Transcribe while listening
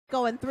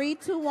Going 3,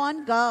 2,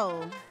 1,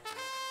 go.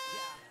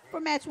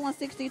 For match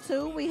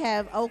 162, we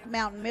have Oak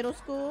Mountain Middle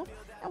School,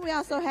 and we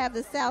also have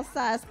the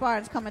Southside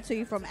Spartans coming to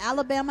you from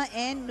Alabama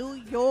and New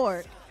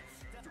York.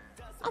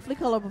 Awfully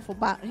colorful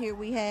here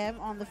we have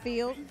on the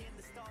field.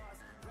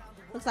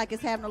 Looks like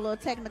it's having a little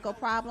technical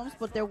problems,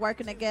 but they're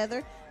working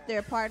together.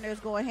 Their partners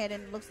go ahead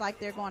and looks like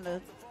they're going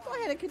to go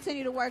ahead and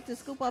continue to work to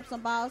scoop up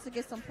some balls to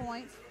get some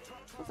points.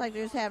 Looks like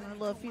they're just having a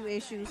little few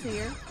issues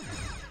here.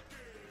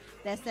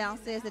 That sound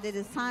says that it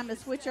is time to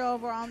switch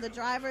over on the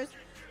drivers.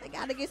 They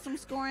got to get some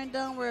scoring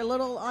done. We're a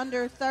little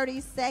under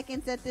 30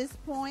 seconds at this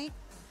point,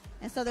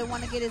 and so they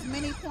want to get as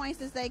many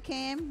points as they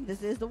can.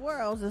 This is the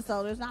Worlds, and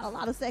so there's not a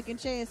lot of second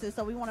chances,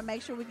 so we want to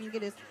make sure we can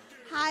get as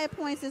high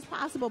points as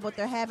possible, but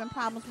they're having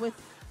problems with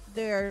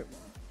their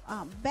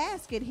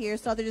basket here,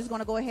 so they're just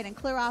going to go ahead and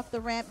clear off the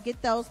ramp,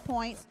 get those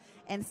points,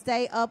 and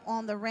stay up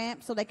on the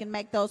ramp so they can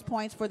make those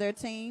points for their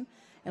team.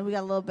 And we got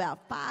a little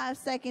about 5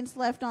 seconds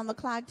left on the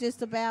clock,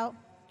 just about.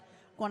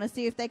 Going to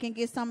see if they can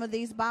get some of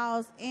these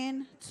balls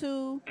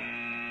into,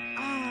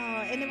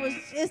 and it was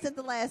just at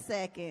the last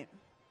second.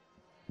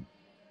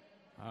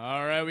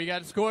 All right, we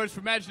got scores for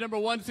match number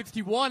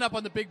 161 up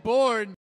on the big board.